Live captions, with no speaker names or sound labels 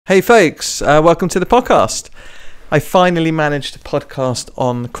Hey folks, welcome to the podcast. I finally managed to podcast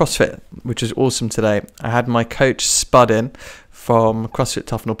on CrossFit, which is awesome today. I had my coach Spud in from CrossFit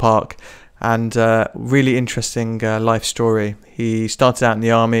Tufnell Park, and really interesting life story. He started out in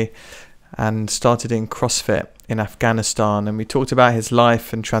the army and started in CrossFit in Afghanistan, and we talked about his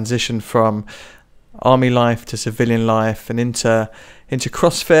life and transition from army life to civilian life and into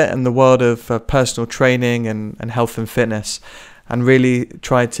CrossFit and the world of personal training and health and fitness, and really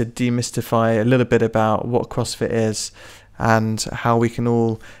tried to demystify a little bit about what CrossFit is and how we can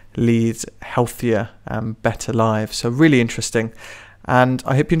all lead healthier and better lives. So really interesting, and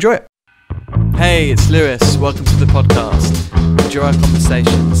I hope you enjoy it. Hey, it's Lewis. Welcome to the podcast. Enjoy our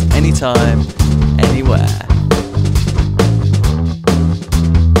conversations anytime, anywhere.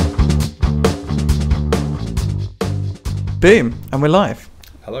 Boom, and we're live.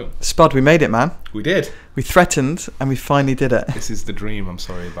 Hello. Spud, we made it, man. We did. We threatened and we finally did it. This is the dream. I'm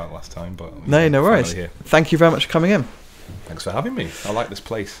sorry about last time, but no worries. Thank you very much for coming in. Thanks for having me. I like this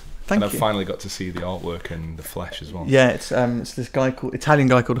place. Thank you. I've finally got to see the artwork in the flesh as well. Yeah, it's this Italian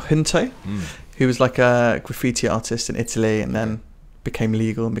guy called Junto, who was like a graffiti artist in Italy and then became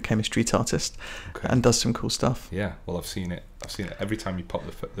legal and became a street artist and does some cool stuff. Yeah, well, I've seen it. Every time you pop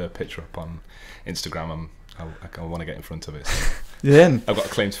the picture up on Instagram, I want to get in front of it. So. Yeah, I've got a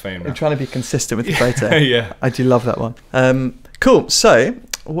claim to fame now. I'm trying to be consistent with the photo. Yeah, I do love that one. Cool. So,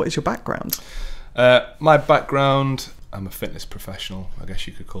 what is your background? My background, I'm a fitness professional, I guess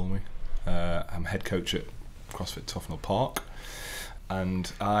you could call me. I'm head coach at CrossFit Tufnell Park,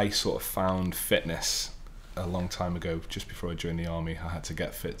 and I sort of found fitness a long time ago. Just before I joined the army, I had to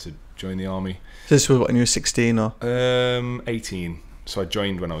get fit to join the army. So this was what, when you were 16 or? 18. So I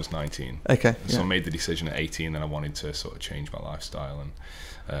joined when I was 19. Okay. So I made the decision at 18 that I wanted to sort of change my lifestyle,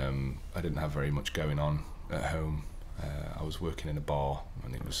 and I didn't have very much going on at home. I was working in a bar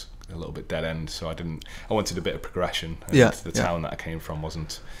and it was a little bit dead end, so I wanted a bit of progression. And the town that I came from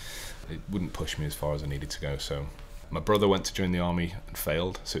wouldn't push me as far as I needed to go. So my brother went to join the army and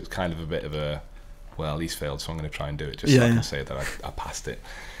failed, so it was kind of a bit of a, well, he's failed, so I'm going to try and do it just so I can say that I passed it.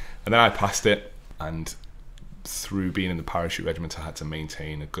 And then I passed it, and through being in the parachute regiment, I had to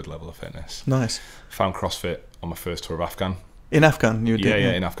maintain a good level of fitness. Nice. Found CrossFit on my first tour of Afghan. In Afghan, you did?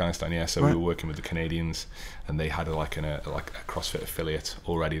 Yeah, in Afghanistan. Yeah, so we were working with the Canadians, and they had a CrossFit affiliate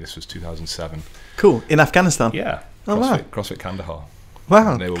already. This was 2007. Cool. In Afghanistan. Yeah. Oh, wow. CrossFit Kandahar.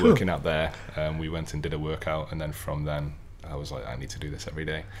 Wow. And they were working out there. We went and did a workout, and then from then I was like, I need to do this every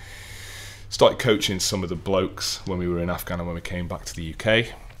day. Started coaching some of the blokes when we were in Afghan and when we came back to the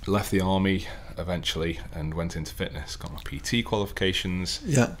UK. Left the army eventually and went into fitness, got my PT qualifications,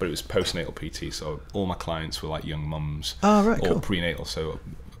 but it was postnatal PT, so all my clients were like young mums, or prenatal, so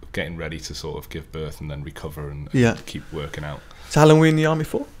getting ready to sort of give birth and then recover and keep working out. So how long were you in the army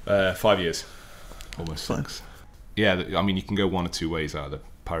for? 5 years, almost 6. Yeah, I mean, you can go one or two ways out of the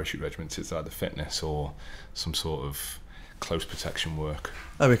parachute regiment. It's either fitness or some sort of close protection work.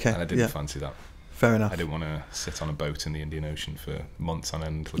 Oh, okay. And I didn't fancy that. Fair enough. I didn't want to sit on a boat in the Indian Ocean for months on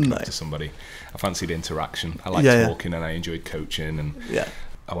end looking up to somebody. I fancied interaction. I liked talking and I enjoyed coaching, and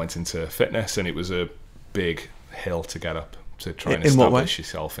I went into fitness, and it was a big hill to get up to try and establish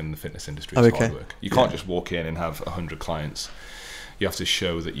yourself in the fitness industry. It's hard work. You can't just walk in and have 100 clients. You have to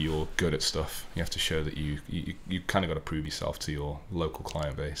show that you're good at stuff. You have to show that you kind of got to prove yourself to your local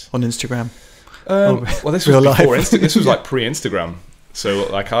client base. On Instagram? Well, this was before this was like pre-Instagram. So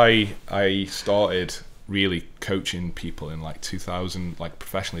like I started really coaching people in like 2000, like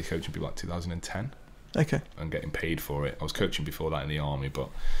professionally coaching people like 2010. Okay. And getting paid for it. I was coaching before that in the army, but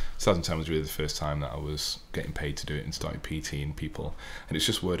 2010 was really the first time that I was getting paid to do it and started PTing people. And it's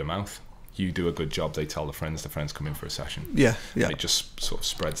just word of mouth. You do a good job, they tell the friends come in for a session. Yeah. And it just sort of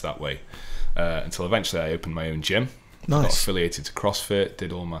spreads that way until eventually I opened my own gym. Nice. Got affiliated to CrossFit,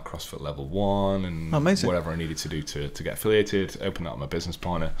 did all my CrossFit level 1 and whatever I needed to do to get affiliated, opened up my business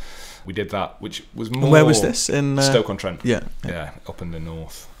partner. We did that, which was more... And where was this? In Stoke-on-Trent. Yeah, up in the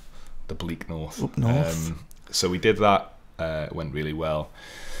north, the bleak north. Up north. So we did that, it went really well.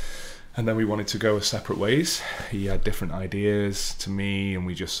 And then we wanted to go separate ways. He had different ideas to me, and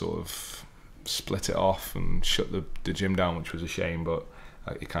we just sort of split it off and shut the gym down, which was a shame, but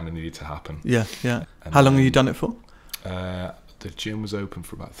it kind of needed to happen. Yeah. And how long have you done it for? The gym was open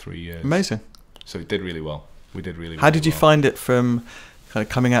for about 3 years. Amazing. So it did really well. We did really well. How did you find it from kind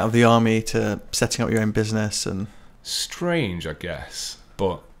of coming out of the army to setting up your own business? And strange, I guess.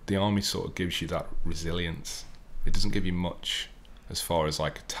 But the army sort of gives you that resilience. It doesn't give you much as far as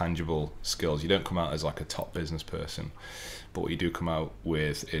like tangible skills. You don't come out as like a top business person. But what you do come out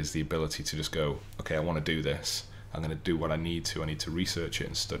with is the ability to just go, okay, I want to do this. I'm going to do what I need to. I need to research it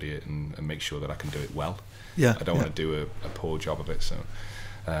and study it and make sure that I can do it well. Yeah. I don't want to do a poor job of it. So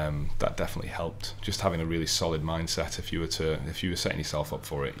that definitely helped. Just having a really solid mindset. If you were setting yourself up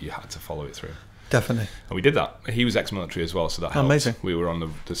for it, you had to follow it through. Definitely. And we did that. He was ex-military as well, so that helped. Amazing. We were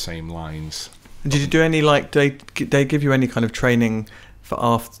on the same lines. And did you do any, like, did they give you any kind of training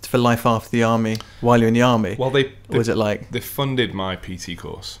for life after the army while you're in the army? Well, or was it like... They funded my PT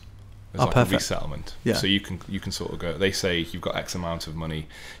course. It's like perfect. a resettlement. Yeah. So you can sort of go, they say you've got X amount of money,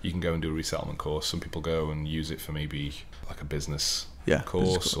 you can go and do a resettlement course. Some people go and use it for maybe like a business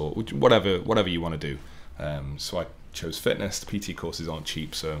course or whatever you want to do. So I chose fitness. The PT courses aren't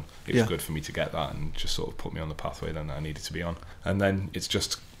cheap, so it was good for me to get that and just sort of put me on the pathway then that I needed to be on. And then it's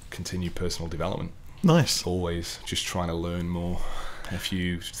just continue personal development. Nice. Always just trying to learn more. If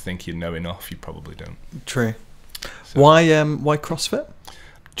you think you know enough, you probably don't. True. So, why CrossFit?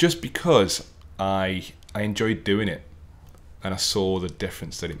 Just because I enjoyed doing it, and I saw the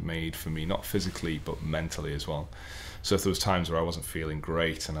difference that it made for me, not physically but mentally as well. So if there was times where I wasn't feeling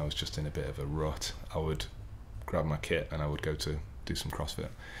great and I was just in a bit of a rut, I would grab my kit and I would go to do some CrossFit,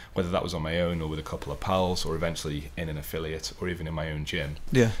 whether that was on my own or with a couple of pals or eventually in an affiliate or even in my own gym.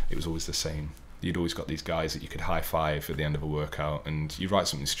 Yeah. It was always the same. You'd always got these guys that you could high five at the end of a workout, and you write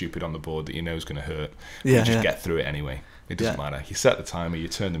something stupid on the board that you know is going to hurt, but you just get through it anyway. It doesn't matter. You set the timer, you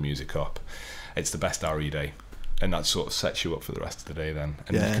turn the music up. It's the best hour of your day, and that sort of sets you up for the rest of the day then.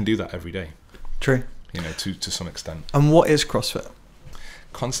 And you can do that every day. True. You know, to some extent. And what is CrossFit?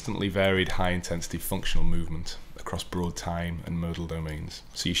 Constantly varied, high-intensity functional movement across broad time and modal domains.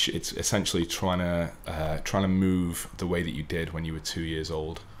 So it's essentially trying to move the way that you did when you were 2 years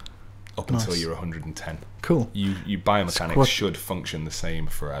old up until you're 110. Cool. You biomechanics should function the same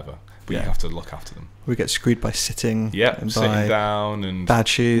forever, but you have to look after them. We get screwed by sitting. And sitting down and bad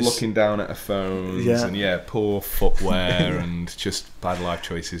shoes, looking down at our phones, and poor footwear and just bad life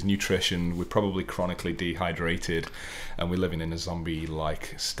choices. Nutrition, we're probably chronically dehydrated, and we're living in a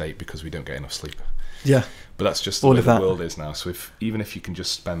zombie-like state because we don't get enough sleep. Yeah. But that's just the way the world is now. So even if you can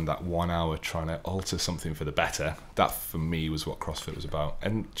just spend that 1 hour trying to alter something for the better, that for me was what CrossFit was about.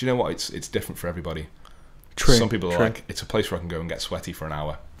 And do you know what? It's different for everybody. True. Some people are like, it's a place where I can go and get sweaty for an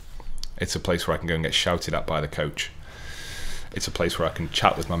hour. It's a place where I can go and get shouted at by the coach. It's a place where I can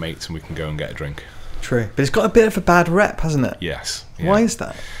chat with my mates and we can go and get a drink. True. But it's got a bit of a bad rep, hasn't it? Yes. Yeah. Why is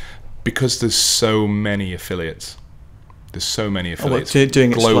that? Because there's so many affiliates. There's so many affiliates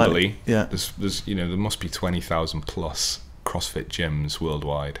doing globally. It there's there must be 20,000 plus CrossFit gyms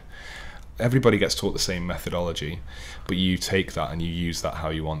worldwide. Everybody gets taught the same methodology, but you take that and you use that how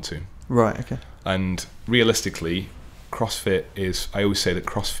you want to. Right. Okay. And realistically, CrossFit is. I always say that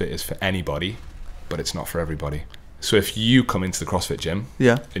CrossFit is for anybody, but it's not for everybody. So if you come into the CrossFit gym,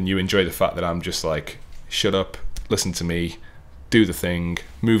 and you enjoy the fact that I'm just like, shut up, listen to me, do the thing,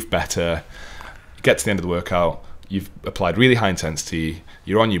 move better, get to the end of the workout. You've applied really high intensity,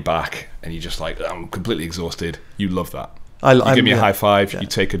 you're on your back, and you're just like, I'm completely exhausted. You love that. You give me a high five, you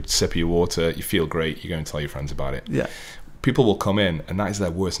take a sip of your water, you feel great, you go and tell your friends about it. Yeah. People will come in, and that is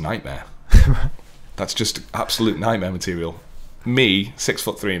their worst nightmare. That's just absolute nightmare material. Me,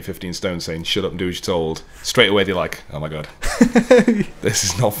 6'3" and 15 stone, saying shut up and do as you're told, straight away they're like, oh my god, this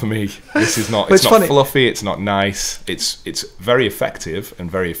is not for me. This is not. It's not fluffy. It's not nice. It's very effective and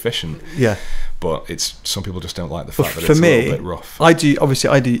very efficient. Yeah. But some people just don't like the fact that it's a little bit rough. I do.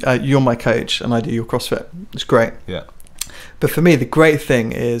 You're my coach, and I do your CrossFit. It's great. Yeah. But for me, the great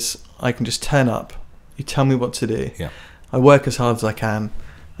thing is I can just turn up. You tell me what to do. Yeah. I work as hard as I can.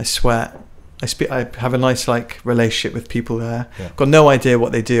 I sweat. I have a nice relationship with people there. Yeah. Got no idea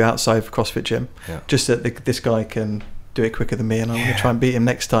what they do outside of CrossFit gym. Yeah. Just that this guy can do it quicker than me, and I'm going to try and beat him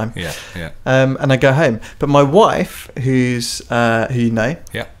next time. Yeah, yeah. And I go home. But my wife, who's who you know,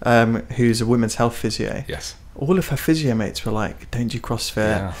 who's a women's health physio. Yes. All of her physio mates were like, "Don't do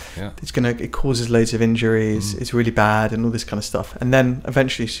CrossFit. It causes loads of injuries. It's really bad, and all this kind of stuff." And then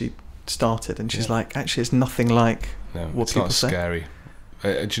eventually she started, and she's like, "Actually, it's nothing like what people say." It's not scary.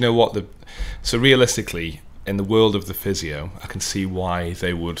 Do you know what so realistically, in the world of the physio, I can see why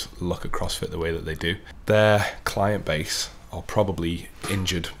they would look at CrossFit the way that they do. Their client base are probably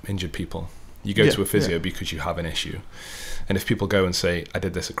injured people. You go to a physio because you have an issue, and if people go and say, "I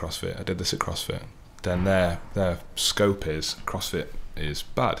did this at CrossFit," then their scope is CrossFit is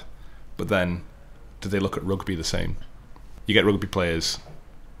bad. But then, do they look at rugby the same? You get rugby players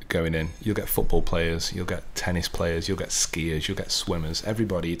going in, you'll get football players, you'll get tennis players, you'll get skiers, you'll get swimmers.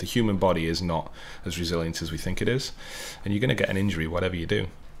 Everybody, the human body is not as resilient as we think it is, and you're going to get an injury whatever you do.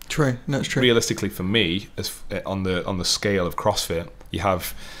 True, no, it's true. Realistically, for me, as on the scale of CrossFit, you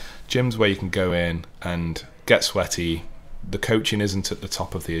have gyms where you can go in and get sweaty. The coaching isn't at the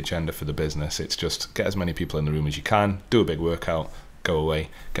top of the agenda for the business. It's just get as many people in the room as you can, do a big workout, go away,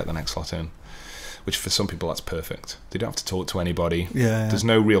 get the next lot in. Which for some people that's perfect. They don't have to talk to anybody. There's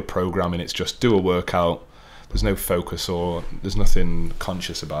no real programming. It's just do a workout. There's no focus or there's nothing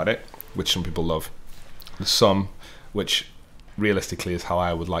conscious about it, which some people love. There's some, which realistically is how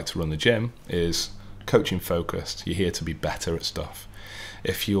I would like to run the gym, is coaching focused. You're here to be better at stuff.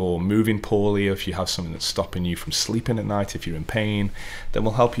 If you're moving poorly, if you have something that's stopping you from sleeping at night, if you're in pain, then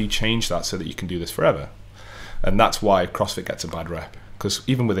we'll help you change that so that you can do this forever. And that's why CrossFit gets a bad rep. Because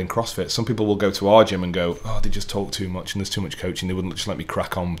even within CrossFit, some people will go to our gym and go, oh, they just talk too much and there's too much coaching. They wouldn't just let me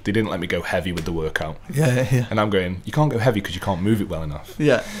crack on. They didn't let me go heavy with the workout. And I'm going, you can't go heavy because you can't move it well enough.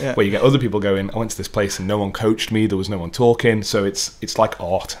 Where you get other people going, I went to this place and no one coached me. There was no one talking. So it's like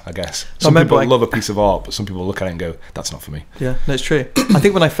art, I guess. Some people love a piece of art, but some people look at it and go, that's not for me. Yeah, no, it's true. I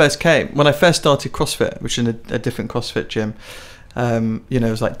think when I first started CrossFit, which is in a different CrossFit gym, it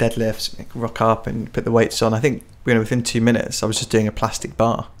was like deadlifts, rock up and put the weights on. I think within 2 minutes I was just doing a plastic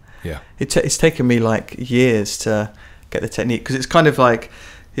bar. It's taken me like years to get the technique, because it's kind of like,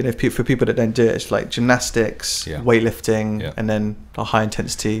 for people that don't do it, it's like gymnastics, weightlifting, and then high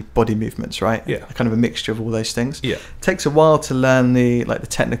intensity body movements, right? Kind of a mixture of all those things. It takes a while to learn the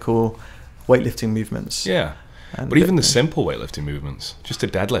technical weightlifting movements. But even the simple weightlifting movements, just a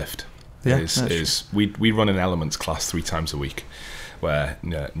deadlift. We run an elements class 3 times a week, where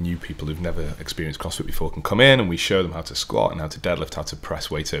new people who've never experienced CrossFit before can come in and we show them how to squat and how to deadlift, how to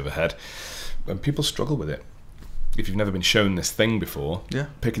press weights overhead. And people struggle with it. If you've never been shown this thing before,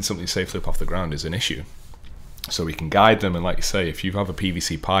 picking something safely up off the ground is an issue. So we can guide them, and like you say, if you have a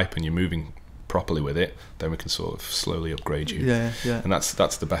PVC pipe and you're moving properly with it, then we can sort of slowly upgrade you. And that's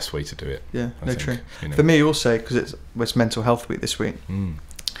the best way to do it. I think. For me also, because it's mental health week this week,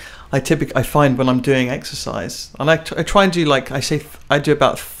 I find when I'm doing exercise, and I try and do I do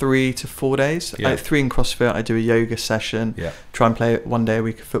about 3 to 4 days. 3 in CrossFit. I do a yoga session. Try and play 1 day a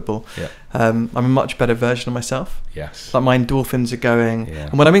week of football. I'm a much better version of myself. Like my endorphins are going.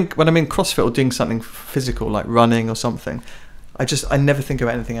 And when I'm in CrossFit or doing something physical like running or something, I never think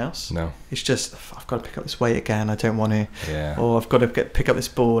about anything else. It's just, I've got to pick up this weight again. I don't want to. Or I've got to pick up this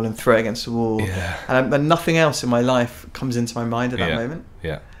ball and throw it against the wall. And nothing else in my life comes into my mind at that moment.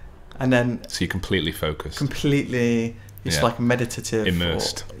 And then so you're completely focused, it's like meditative,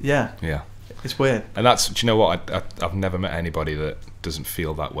 immersed. It's weird. And that's, do you know what, I've never met anybody that doesn't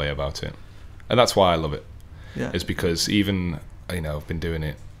feel that way about it, and that's why I love it. It's because even I've been doing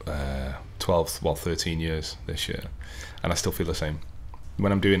it 13 years this year, and I still feel the same.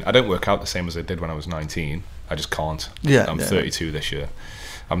 When I don't work out the same as I did when I was 19. I just can't. I'm 32 this year.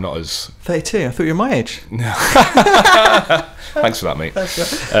 I'm not as 32. I thought you were my age. No. Thanks for that, mate.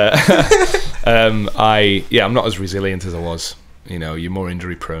 I'm not as resilient as I was. You're more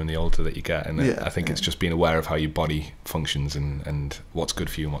injury prone the older that you get, and I think it's just being aware of how your body functions and what's good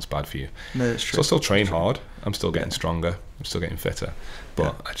for you and what's bad for you. No, that's true. So I still train hard. I'm still getting stronger. I'm still getting fitter,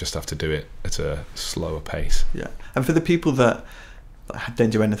 but I just have to do it at a slower pace. And for the people that don't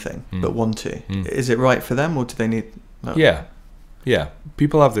do anything but want to, is it right for them, or do they need?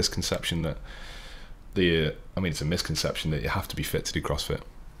 People have this conception that it's a misconception that you have to be fit to do CrossFit.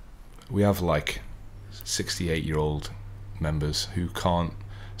 We have 68-year-old members who can't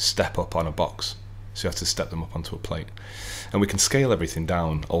step up on a box, so you have to step them up onto a plate, and we can scale everything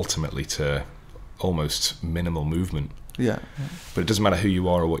down ultimately to almost minimal movement. But it doesn't matter who you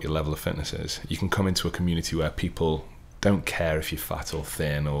are or what your level of fitness is. You can come into a community where people don't care if you're fat or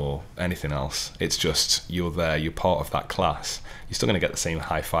thin or anything else. It's just, you're there, you're part of that class. You're still going to get the same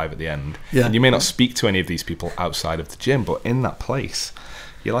high five at the end. And you may not speak to any of these people outside of the gym, but in that place,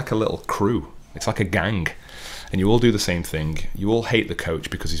 you're like a little crew. It's like a gang. And you all do the same thing. You all hate the coach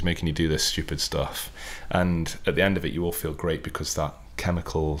because he's making you do this stupid stuff. And at the end of it, you all feel great because that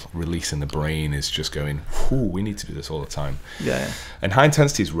chemical release in the brain is just going, ooh, we need to do this all the time. And high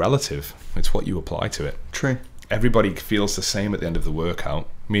intensity is relative. It's what you apply to it. True. Everybody feels the same at the end of the workout.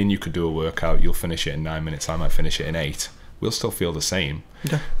 Me and you could do a workout, you'll finish it in 9 minutes, I might finish it in 8. We'll still feel the same.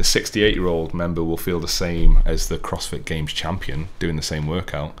 The 68-year-old member will feel the same as the CrossFit Games champion doing the same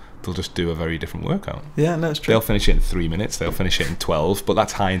workout. They'll just do a very different workout. It's true. They'll finish it in 3 minutes, they'll finish it in 12, but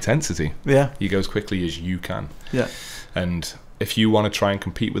that's high intensity. You go as quickly as you can. And if you want to try and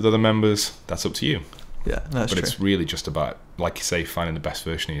compete with other members, that's up to you. But true. It's really just about, like you say, finding the best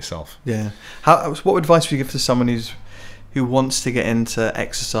version of yourself. What advice would you give to someone who wants to get into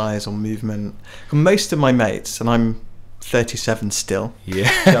exercise or movement? Most of my mates, and I'm 37 still.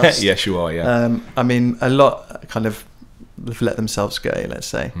 Yes, you are. I mean, a lot kind of they've let themselves go, let's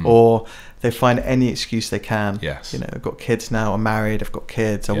say, or they find any excuse they can. Yes. You know, I've got kids now, I'm married, I've got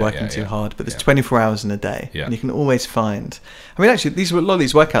kids, I'm working too hard, but there's 24 hours in a day, and you can always find. I mean, actually, a lot of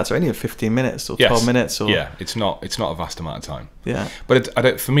these workouts are only 15 minutes or 12 minutes, or it's not a vast amount of time. Yeah,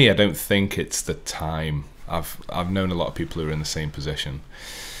 but for me, I don't think it's the time. I've known a lot of people who are in the same position,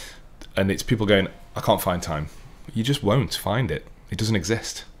 and it's people going, I can't find time. You just won't find it. It doesn't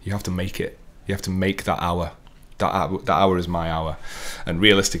exist. You have to make it. You have to make that hour. That hour is my hour. And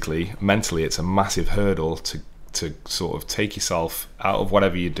realistically, mentally, it's a massive hurdle to sort of take yourself out of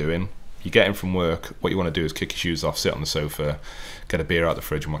whatever you're doing. You get in from work, what you want to do is kick your shoes off, sit on the sofa, get a beer out the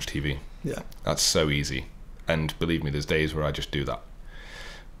fridge and watch TV. Yeah. That's so easy. And believe me, there's days where I just do that.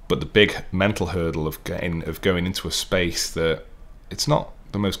 But the big mental hurdle of going into a space that it's not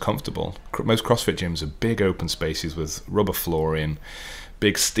the most comfortable. Most CrossFit gyms are big open spaces with rubber flooring,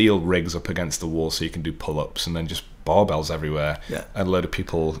 big steel rigs up against the wall so you can do pull-ups, and then just barbells everywhere, and a load of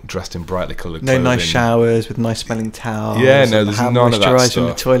people dressed in brightly coloured clothing. No nice showers with nice smelling towels. Yeah, no, there's none of that stuff. In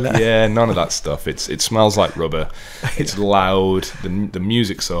the toilet. Yeah, none of that stuff. It smells like rubber. It's loud. The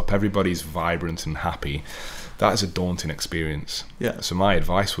music's up. Everybody's vibrant and happy. That is a daunting experience. Yeah. So my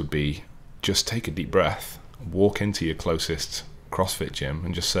advice would be just take a deep breath, walk into your closest CrossFit gym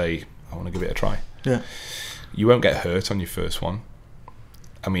and just say, I want to give it a try. Yeah. You won't get hurt on your first one.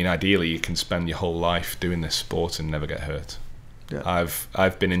 I mean, ideally, you can spend your whole life doing this sport and never get hurt. Yeah.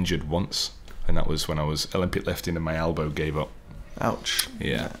 I've been injured once, and that was when I was Olympic lifting and my elbow gave up. Ouch.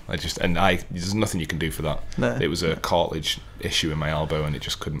 Yeah. There's nothing you can do for that. No. It was a cartilage issue in my elbow, and it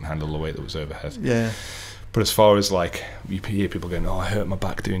just couldn't handle the weight that was overhead. Yeah. But as far as like, you hear people going, oh, I hurt my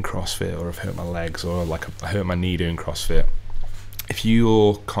back doing CrossFit, or I've hurt my legs, or like I hurt my knee doing CrossFit. If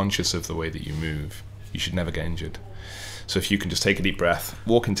you're conscious of the way that you move, you should never get injured. So if you can just take a deep breath,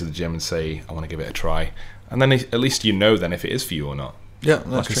 walk into the gym and say, I want to give it a try. And then at least you know then if it is for you or not. Yeah, that's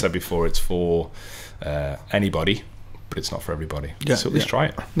like true. I said before, it's for anybody, but it's not for everybody. Yeah, so at least try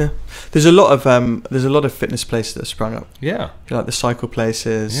it. Yeah. There's a lot of fitness places that have sprung up. Yeah. Like the cycle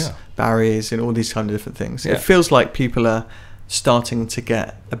places, Barry's, and all these kind of different things. Yeah. It feels like people are starting to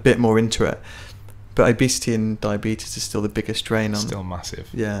get a bit more into it. But obesity and diabetes is still the biggest drain on. Still massive.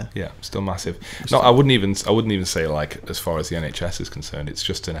 Yeah. Yeah, still massive. No, I wouldn't even say like as far as the NHS is concerned, it's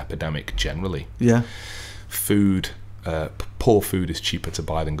just an epidemic generally. Yeah. Food, poor food is cheaper to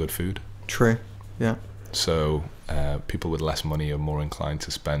buy than good food. True. Yeah. So people with less money are more inclined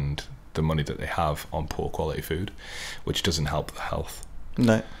to spend the money that they have on poor quality food, which doesn't help the health.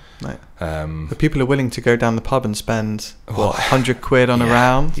 No. But people are willing to go down the pub and spend £100 on a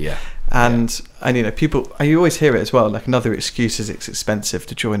round. Yeah. And you know, you always hear it as well, like another excuse is it's expensive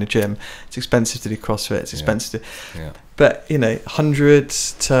to join a gym, it's expensive to do CrossFit, it's expensive to, but you know, 100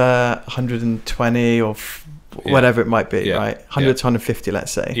 to 120 or whatever it might be, right? 100 to 150,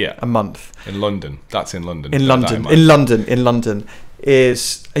 let's say, a month. In London, that's in London. In London, are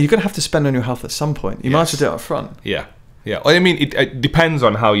you going to have to spend on your health at some point? You might as well do it up front. Yeah. Yeah, I mean, it depends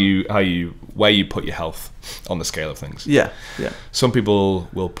on where you put your health on the scale of things. Yeah. Some people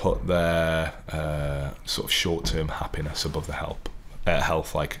will put their sort of short-term happiness above the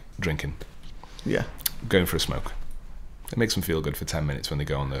health, like drinking. Yeah. Going for a smoke. It makes them feel good for 10 minutes when they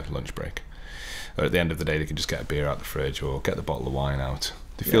go on their lunch break. Or at the end of the day, they can just get a beer out the fridge or get the bottle of wine out.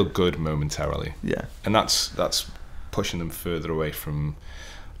 They feel good momentarily. Yeah. And that's pushing them further away from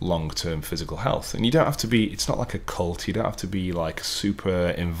long-term physical health. And you don't have to be, it's not like a cult, you don't have to be like super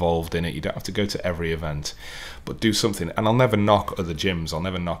involved in it, you don't have to go to every event, but do something. And I'll never knock other gyms, I'll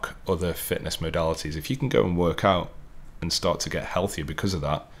never knock other fitness modalities. If you can go and work out and start to get healthier because of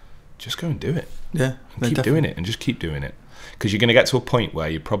that, just go and do it. Yeah. And keep doing it, and just keep doing it. Because you're going to get to a point where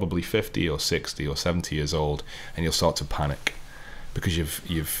you're probably 50 or 60 or 70 years old and you'll start to panic because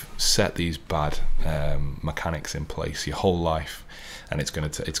you've set these bad mechanics in place your whole life, and it's going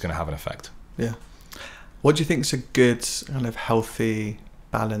to have an effect. Yeah. What do you think is a good kind of healthy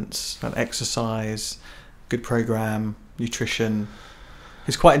balance and exercise, good program, nutrition?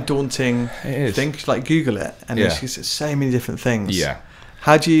 It's quite a daunting thing. Like Google it, and there's so many different things. Yeah.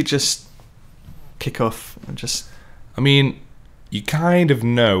 How do you just kick off and just? I mean, you kind of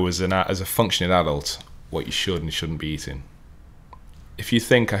know as a functioning adult what you should and shouldn't be eating. If you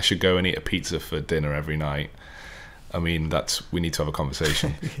think I should go and eat a pizza for dinner every night, I mean, we need to have a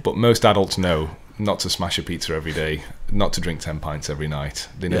conversation. But most adults know not to smash a pizza every day, not to drink 10 pints every night.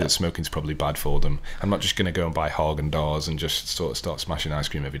 They know that smoking's probably bad for them. I'm not just going to go and buy Haagen-Dazs and just sort of start smashing ice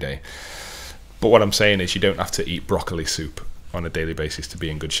cream every day. But what I'm saying is you don't have to eat broccoli soup on a daily basis to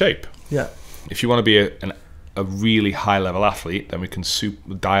be in good shape. Yeah. If you want to be a really high-level athlete, then we can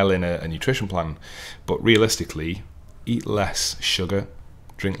dial in a nutrition plan. But realistically, eat less sugar,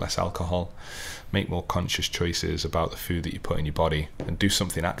 drink less alcohol, make more conscious choices about the food that you put in your body, and do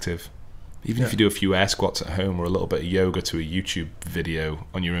something active. Even if you do a few air squats at home or a little bit of yoga to a YouTube video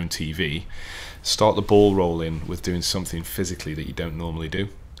on your own TV, start the ball rolling with doing something physically that you don't normally do.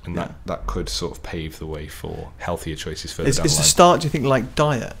 And that could sort of pave the way for healthier choices further down the line. Is the start, do you think, like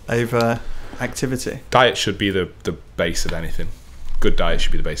diet over activity? Diet should be the base of anything. Good diet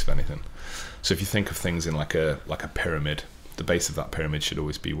should be the base of anything. So if you think of things in like a pyramid, the base of that pyramid should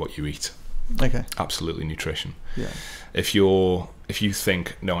always be what you eat. Okay. Absolutely nutrition. Yeah. If you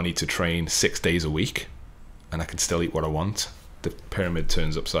think, no, I need to train 6 days a week and I can still eat what I want, the pyramid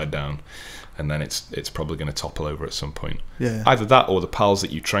turns upside down, and then it's probably going to topple over at some point. Yeah. Either that, or the pals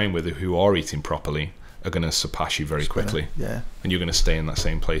that you train with who are eating properly are going to surpass you very quickly. Yeah. And you're going to stay in that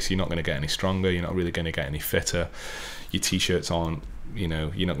same place. You're not going to get any stronger. You're not really going to get any fitter. Your t-shirts aren't, you're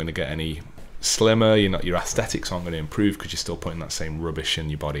not going to get any slimmer. Your aesthetics aren't going to improve because you're still putting that same rubbish in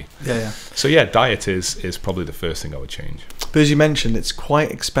your body. Yeah. So yeah, diet is probably the first thing I would change. But as you mentioned, it's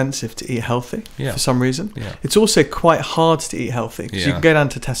quite expensive to eat healthy for some reason. Yeah. It's also quite hard to eat healthy because you can go down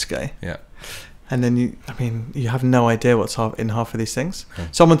to Tesco. Yeah. And then you have no idea what's in half of these things.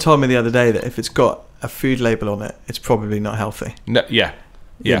 Someone told me the other day that if it's got a food label on it, it's probably not healthy. No, yeah.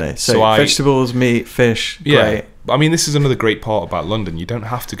 So vegetables, meat, fish, great. I mean, this is another great part about London. You don't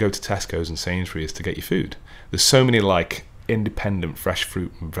have to go to Tesco's and Sainsbury's to get your food. There's so many like independent fresh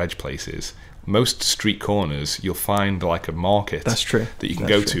fruit and veg places. Most street corners, you'll find like a market. That's true. That you can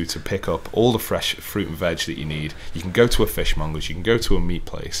go to pick up all the fresh fruit and veg that you need. You can go to a fishmonger's, you can go to a meat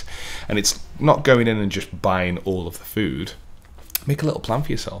place. And it's not going in and just buying all of the food. Make a little plan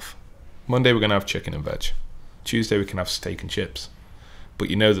for yourself. Monday we're going to have chicken and veg. Tuesday we can have steak and chips.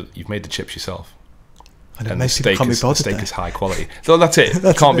 But you know that you've made the chips yourself. And the steak is high quality. So that's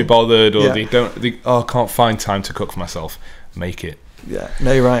it. Can't be bothered, or they can't find time to cook for myself. Make it. Yeah,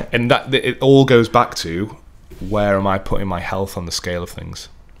 no, you're right. And that it all goes back to, where am I putting my health on the scale of things?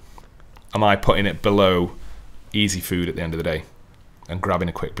 Am I putting it below easy food at the end of the day and grabbing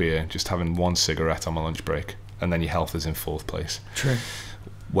a quick beer, just having one cigarette on my lunch break, and then your health is in fourth place? True.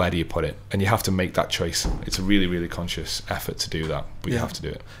 Where do you put it? And you have to make that choice. It's a really, really conscious effort to do that, but you have to do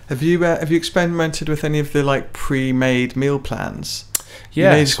it. Have you experimented with any of the like pre-made meal plans?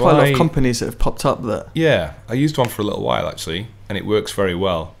 Yeah, there's quite a lot of companies that have popped up that. Yeah, I used one for a little while actually, and it works very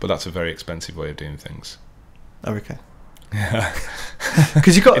well. But that's a very expensive way of doing things. Oh, okay. Yeah,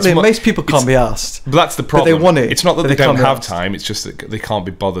 because most people can't be asked. But that's the problem. But they want it. It's not that they don't have time. It's just that they can't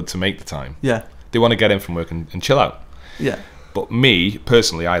be bothered to make the time. Yeah, they want to get in from work and chill out. Yeah. But me,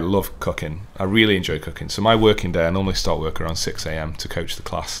 personally, I love cooking. I really enjoy cooking. So my working day, I normally start work around 6 a.m. to coach the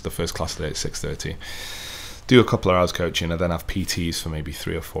class, the first class of the day at 6:30. Do a couple of hours coaching. I then have PTs for maybe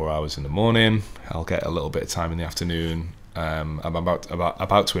 3 or 4 hours in the morning. I'll get a little bit of time in the afternoon. I'm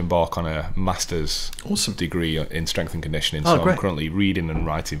about to embark on a master's degree in strength and conditioning. So I'm currently reading and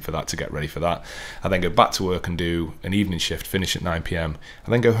writing for that to get ready for that. I then go back to work and do an evening shift, finish at 9 p.m.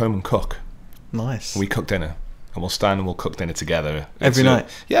 I then go home and cook. Nice. And we cook dinner. And we'll stand and we'll cook dinner together every night.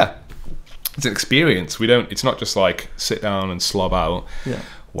 Yeah, it's an experience. It's not just like sit down and slob out. Yeah.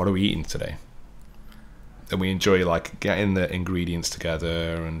 What are we eating today? And we enjoy like getting the ingredients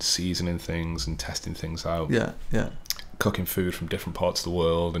together and seasoning things and testing things out. Yeah, yeah. Cooking food from different parts of the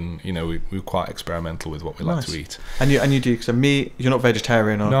world, and we're quite experimental with what we like to eat. And you do, because meat. You're not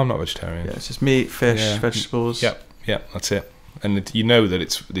vegetarian, or? No, I'm not vegetarian. Yeah, it's just meat, fish, vegetables. Yep, that's it. And you know that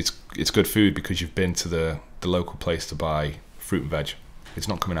it's good food because you've been to the local place to buy fruit and veg. It's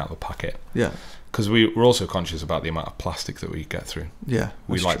not coming out of a packet. Yeah. Because we're also conscious about the amount of plastic that we get through. Yeah.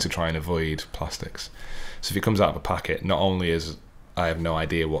 We like to try and avoid plastics. So if it comes out of a packet, not only is I have no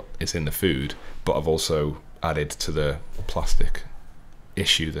idea what is in the food, but I've also added to the plastic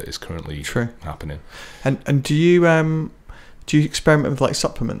issue that is currently happening. And do you experiment with like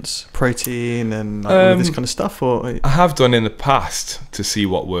supplements, protein, and like all of this kind of stuff? Or I have done in the past to see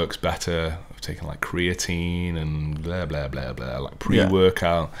what works better. I've taken like creatine and blah blah blah blah, like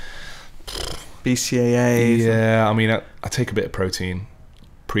pre-workout, BCAA. Yeah, I mean, I take a bit of protein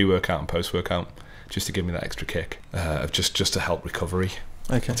pre-workout and post-workout just to give me that extra kick, just to help recovery.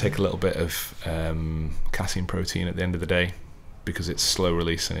 Okay. I take a little bit of casein protein at the end of the day, because it's slow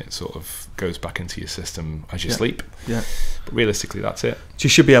release and it sort of goes back into your system as you sleep. Yeah. But realistically, that's it. So you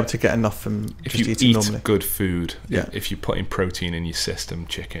should be able to get enough from if just you eating eat normally. Good food. Yeah. If you put in protein in your system,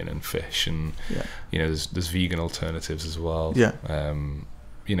 chicken and fish, and there's vegan alternatives as well. Yeah.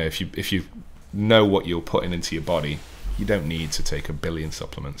 If you know what you're putting into your body, you don't need to take a billion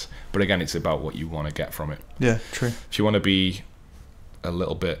supplements. But again, it's about what you want to get from it. Yeah, true. If you want to be a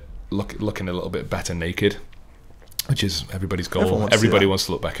little bit looking a little bit better naked, which is everybody's goal. Everyone Everybody wants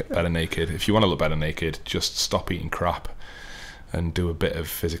to look better naked. If you want to look better naked, just stop eating crap and do a bit of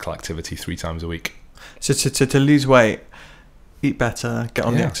physical activity 3 times a week. So to lose weight, eat better, get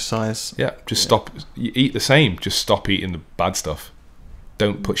on the exercise. Yeah, just stop. You eat the same. Just stop eating the bad stuff.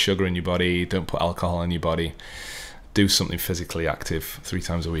 Don't put sugar in your body. Don't put alcohol in your body. Do something physically active 3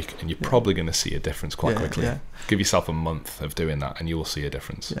 times a week, and you're probably going to see a difference quite quickly. Yeah. Give yourself a month of doing that, and you will see a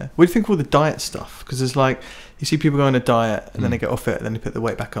difference. Yeah. What do you think of all the diet stuff? Because there's like, you see people go on a diet, and then they get off it, and then they put the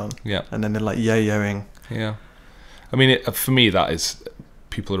weight back on. Yeah. And then they're like yo-yoing. Yeah. I mean, for me, that is,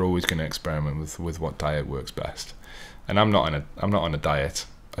 people are always going to experiment with what diet works best. And I'm not on a diet.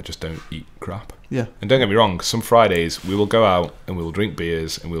 I just don't eat crap. Yeah. And don't get me wrong, some Fridays we will go out and we will drink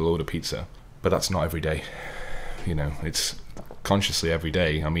beers and we'll order pizza, but that's not every day. You know, it's consciously every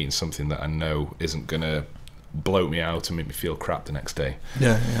day I'm eating something that I know isn't going to bloat me out and make me feel crap the next day.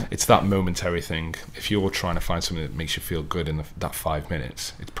 Yeah. It's that momentary thing. If you're trying to find something that makes you feel good in that 5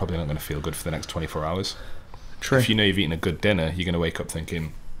 minutes, it's probably not going to feel good for the next 24 hours. True. If you know you've eaten a good dinner, you're going to wake up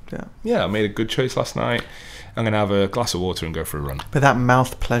thinking, yeah, I made a good choice last night. I'm going to have a glass of water and go for a run. But that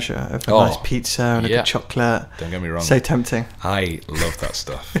mouth pleasure of a nice pizza and a good chocolate. Don't get me wrong. So tempting. I love that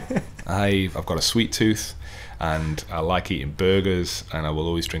stuff. I've got a sweet tooth, and I like eating burgers, and I will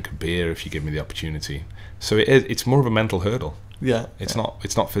always drink a beer if you give me the opportunity. So it's more of a mental hurdle. Yeah. It's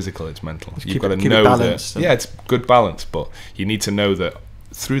not physical, it's mental. You've got to know that. Yeah, it's good balance, but you need to know that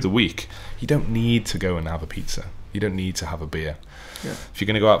through the week, you don't need to go and have a pizza. You don't need to have a beer. Yeah. If you're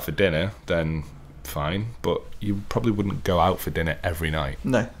going to go out for dinner, then fine, but you probably wouldn't go out for dinner every night.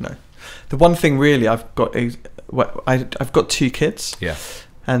 No. The one thing really I've got 2 kids. Yeah.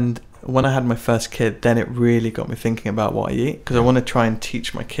 And when I had my first kid, then it really got me thinking about what I eat, because I want to try and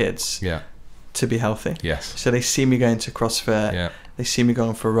teach my kids to be healthy. Yes. So they see me going to CrossFit. Yeah. They see me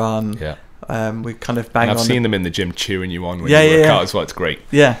going for a run. Yeah. We kind of bang on. I've seen them in the gym cheering you on when you work out as well. It's great.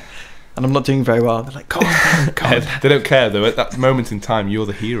 Yeah. And I'm not doing very well. They're like, come on. They don't care though. At that moment in time, you're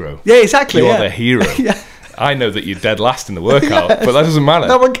the hero. Yeah, exactly. You're the hero. Yeah. I know that you're dead last in the workout, but that doesn't matter.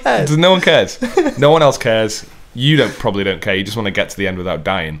 No one cares. No one cares. No one else cares. You probably don't care. You just want to get to the end without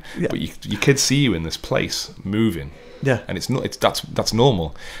dying. Yeah. But your kids see you in this place moving. Yeah. And that's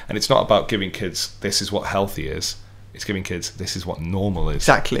normal. And it's not about giving kids, this is what healthy is. It's giving kids, this is what normal is.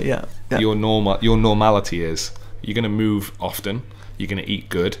 Exactly. Yeah. Your normality is you're going to move often. You're going to eat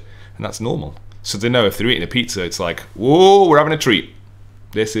good. And that's normal. So they know if they're eating a pizza, it's like, whoa, we're having a treat.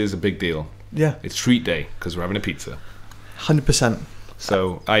 This is a big deal. Yeah. It's treat day because we're having a pizza. 100%.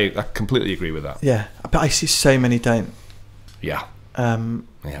 So I completely agree with that. Yeah. But I see so many don't. Yeah. And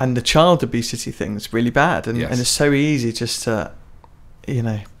the child obesity thing is really bad. And it's so easy just to, you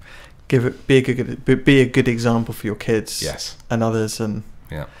know, be a good example for your kids. Yes. And others. And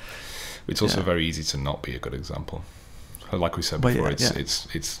it's also very easy to not be a good example. Like we said before,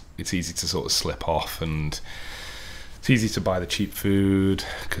 it's easy to sort of slip off, and it's easy to buy the cheap food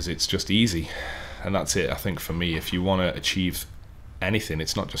because it's just easy, and that's it. I think for me, if you want to achieve anything,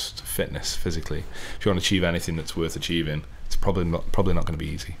 it's not just fitness physically. If you want to achieve anything that's worth achieving, it's probably not going to be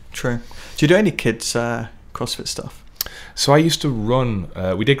easy. True. Do you do any kids CrossFit stuff? So I used to run.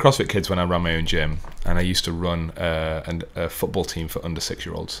 We did CrossFit Kids when I ran my own gym, and I used to run a football team for under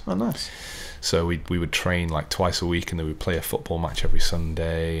 6-year-olds. Oh, nice. So we would train like twice a week, and then we'd play a football match every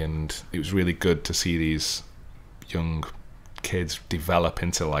Sunday, and it was really good to see these young kids develop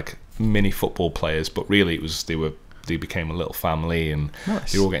into like mini football players. But really, they became a little family, and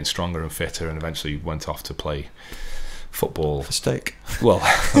they were all getting stronger and fitter, and eventually went off to play football for steak. Well,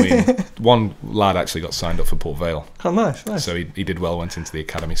 I mean, one lad actually got signed up for Port Vale. Oh, nice. So he did well, went into the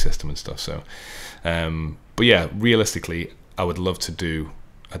academy system and stuff. So, but yeah, realistically, I'd love to do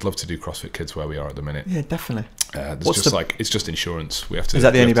CrossFit Kids where we are at the minute. Yeah, definitable. It's just insurance. We have to. Is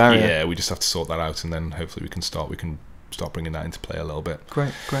that the only barrier? Yeah, we just have to sort that out, and then hopefully we can start bringing that into play a little bit.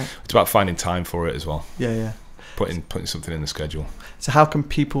 Great. It's about finding time for it as well. Yeah. Putting something in the schedule. So how can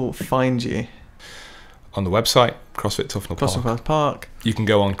people find you? On the website, CrossFit Tufnell Park. You can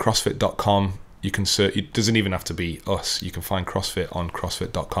go on CrossFit.com. You can search. It doesn't even have to be us. You can find CrossFit on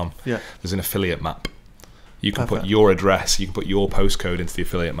CrossFit.com. Yeah. There's an affiliate map. You can put your address, you can put your postcode into the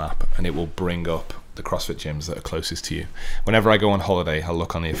affiliate map, and it will bring up the CrossFit gyms that are closest to you. Whenever I go on holiday, I'll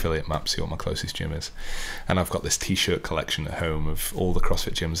look on the affiliate map, see what my closest gym is. And I've got this t-shirt collection at home of all the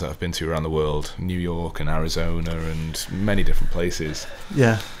CrossFit gyms that I've been to around the world, New York and Arizona and many different places.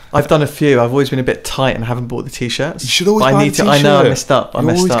 Yeah. I've done a few. I've always been a bit tight and haven't bought the t-shirts. You should always buy the t-shirt. I know I messed up.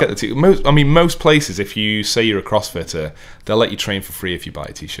 Get the t-shirt. Most places, if you say you're a CrossFitter, they'll let you train for free if you buy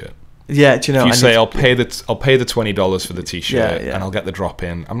a t-shirt. Yeah, do you know? If you say I'll pay the $20 for the t-shirt and I'll get the drop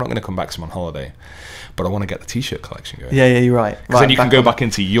in, I'm not going to come back to I'm on holiday, but I want to get the t-shirt collection going. Yeah, you're right. Because then you can go back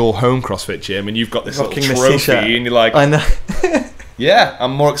into your home CrossFit gym and you've got this little trophy, and you're like, I know. yeah,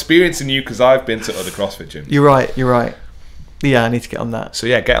 I'm more experienced than you because I've been to other CrossFit gyms. You're right. Yeah, I need to get on that. So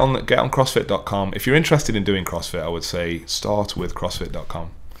yeah, get on CrossFit.com. If you're interested in doing CrossFit, I would say start with CrossFit.com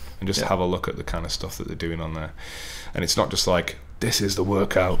and just have a look at the kind of stuff that they're doing on there. And it's not just like, this is the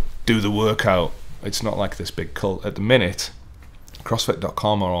workout, do the workout. It's not like this big cult. At the minute,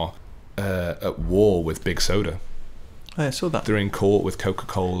 CrossFit.com are at war with Big Soda. Oh, I saw that. They're in court with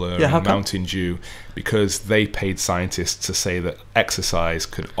Coca-Cola and Mountain Dew because they paid scientists to say that exercise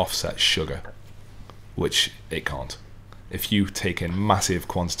could offset sugar, which it can't. If you take in massive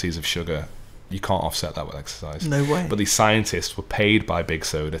quantities of sugar, you can't offset that with exercise. No way. But these scientists were paid by Big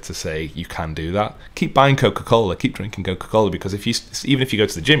Soda to say you can do that. Keep buying Coca-Cola, keep drinking Coca-Cola, because even if you go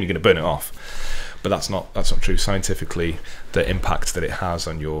to the gym, you're going to burn it off. But that's not true scientifically. The impact that it has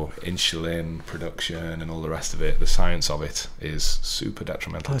on your insulin production and all the rest of it, the science of it is super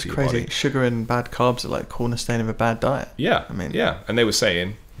detrimental to your body. That's crazy. Sugar and bad carbs are like cornerstone of a bad diet. Yeah, and they were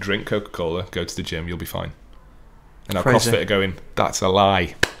saying, drink Coca-Cola, go to the gym, you'll be fine. And our CrossFit are going, that's a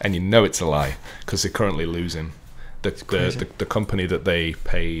lie, and you know it's a lie because they're currently losing. The company that they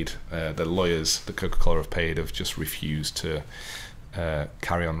paid, the lawyers that Coca-Cola have paid, have just refused to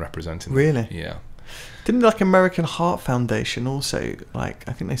carry on representing them. Really? Yeah. Didn't like American Heart Foundation also, like,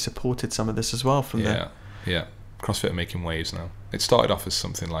 I think they supported some of this as well from Yeah. CrossFit are making waves now. It started off as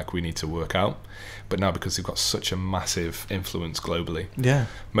something like we need to work out, but now because they've got such a massive influence globally,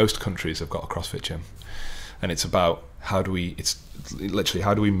 most countries have got a CrossFit gym. And it's about how do we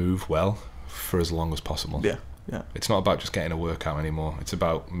move well for as long as possible. Yeah. It's not about just getting a workout anymore. It's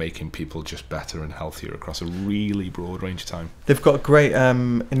about making people just better and healthier across a really broad range of time. They've got great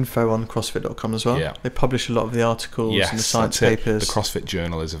info on CrossFit.com as well. Yeah. They publish a lot of the articles and the science papers. The CrossFit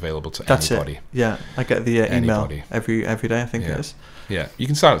Journal is available to anybody. Yeah, I get the email every day, I think it is. Yeah, you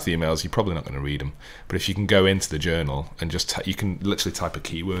can sign up to the emails. You're probably not going to read them, but if you can go into the journal and you can literally type a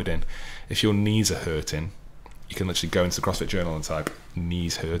keyword in. If your knees are hurting, you can literally go into the CrossFit Journal and type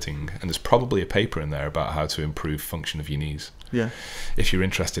knees hurting, and there's probably a paper in there about how to improve function of your knees. Yeah. If you're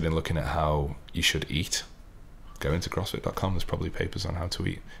interested in looking at how you should eat, go into CrossFit.com. There's probably papers on how to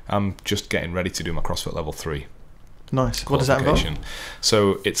eat. I'm just getting ready to do my CrossFit Level 3. Nice. What does that involve?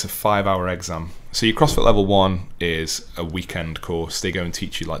 So it's a 5-hour exam. So your CrossFit Level 1 is a weekend course. They go and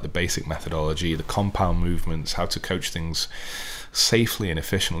teach you like the basic methodology, the compound movements, how to coach things safely and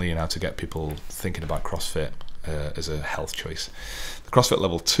efficiently, and how to get people thinking about CrossFit as a health choice. The CrossFit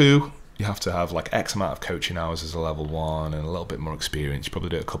Level 2, you have to have like X amount of coaching hours as a Level 1 and a little bit more experience. You probably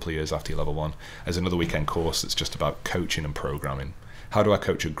do it a couple of years after your Level 1. There's another weekend course that's just about coaching and programming. How do I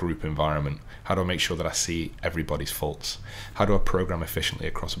coach a group environment? How do I make sure that I see everybody's faults? How do I program efficiently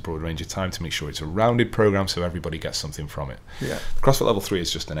across a broad range of time to make sure it's a rounded program so everybody gets something from it? Yeah. The CrossFit Level 3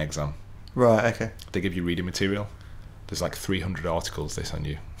 is just an exam. Right, okay. They give you reading material. There's like 300 articles they send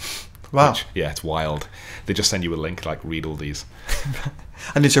you. Wow. It's wild. They just send you a link, like, read all these.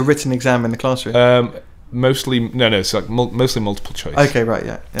 And it's a written exam in the classroom? Mostly, no, it's like mostly multiple choice. Okay, right,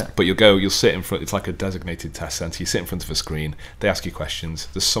 yeah. But you'll sit in front, it's like a designated test centre. You sit in front of a screen, they ask you questions.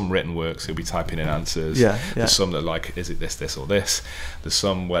 There's some written work, so you'll be typing in answers. Yeah. There's some that are like, is it this, or this? There's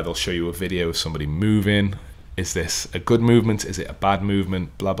some where they'll show you a video of somebody moving. Is this a good movement? Is it a bad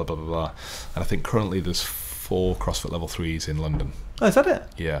movement? Blah, blah, blah, blah, blah. And I think currently there's 4 CrossFit Level 3s in London. Oh, is that it?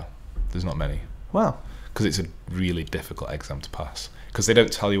 Yeah. There's not many. Wow. Because it's a really difficult exam to pass. Because they don't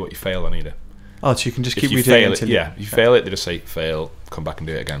tell you what you fail on either. Oh, so you can just keep redoing it until if you fail it, they just say fail, come back and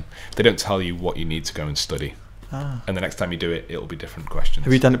do it again. They don't tell you what you need to go and study. And the next time you do it, it'll be different questions.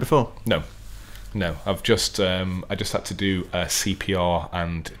 Have you done it before? No, I've just I just had to do a CPR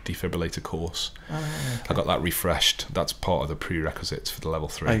and defibrillator course. Okay. I got that refreshed. That's part of the prerequisites for the Level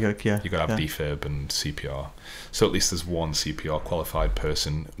 3. You got to have defib and CPR. So at least there's one CPR qualified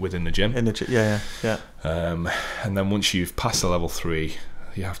person within the gym. Yeah. And then once you've passed the Level 3,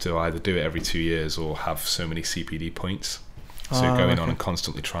 you have to either do it every 2 years or have so many CPD points. So you're going on and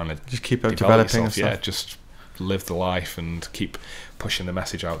constantly trying to just keep developing yourself. Yeah, just live the life and keep pushing the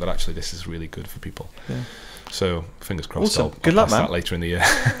message out that actually this is really good for people. Yeah. So fingers crossed. Awesome. Good luck, man. That later in the year.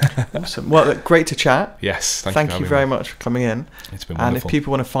 Awesome. Well, look, great to chat. Yes. Thank you very much for coming in. It's been wonderful. And if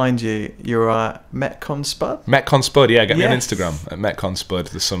people want to find you, you're at Metcon Spud? Metcon Spud, yeah. Get me on Instagram at Metcon Spud.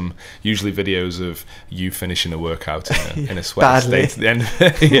 There's some usually videos of you finishing a workout in a sweaty state at the end of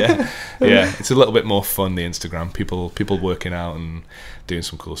it. Yeah. It's a little bit more fun, the Instagram. People working out and doing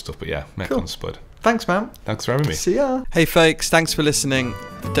some cool stuff. But yeah, Metcon Spud. Thanks, man. Thanks for having me. See ya. Hey, folks, thanks for listening.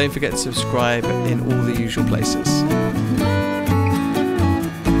 Don't forget to subscribe in all the usual places.